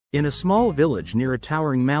In a small village near a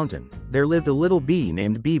towering mountain, there lived a little bee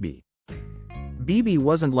named Bibi. Bibi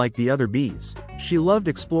wasn't like the other bees. She loved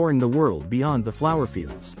exploring the world beyond the flower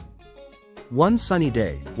fields. One sunny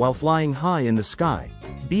day, while flying high in the sky,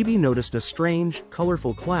 Bibi noticed a strange,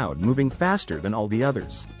 colorful cloud moving faster than all the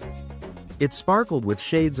others. It sparkled with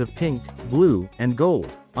shades of pink, blue, and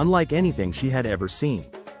gold, unlike anything she had ever seen.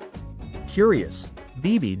 Curious,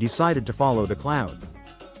 Bibi decided to follow the cloud.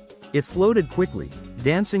 It floated quickly,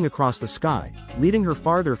 dancing across the sky, leading her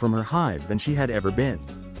farther from her hive than she had ever been.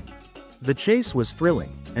 The chase was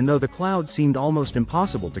thrilling, and though the cloud seemed almost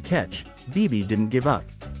impossible to catch, Bibi didn't give up.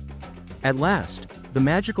 At last, the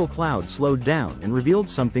magical cloud slowed down and revealed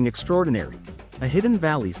something extraordinary, a hidden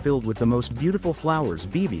valley filled with the most beautiful flowers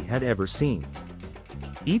Bibi had ever seen.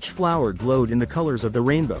 Each flower glowed in the colors of the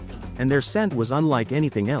rainbow, and their scent was unlike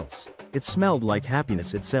anything else. It smelled like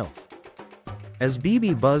happiness itself. As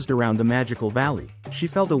Bibi buzzed around the magical valley, she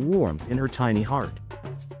felt a warmth in her tiny heart.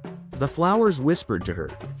 The flowers whispered to her,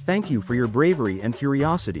 "Thank you for your bravery and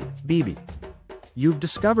curiosity, Bibi. You've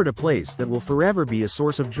discovered a place that will forever be a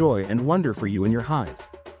source of joy and wonder for you and your hive."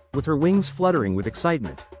 With her wings fluttering with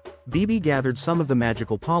excitement, Bibi gathered some of the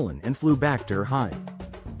magical pollen and flew back to her hive.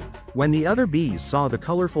 When the other bees saw the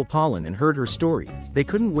colorful pollen and heard her story, they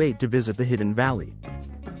couldn't wait to visit the hidden valley.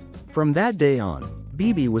 From that day on,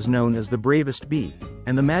 Bibi was known as the bravest bee,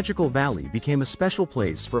 and the magical valley became a special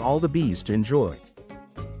place for all the bees to enjoy.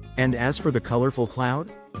 And as for the colorful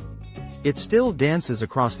cloud, it still dances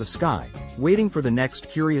across the sky, waiting for the next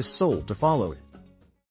curious soul to follow it.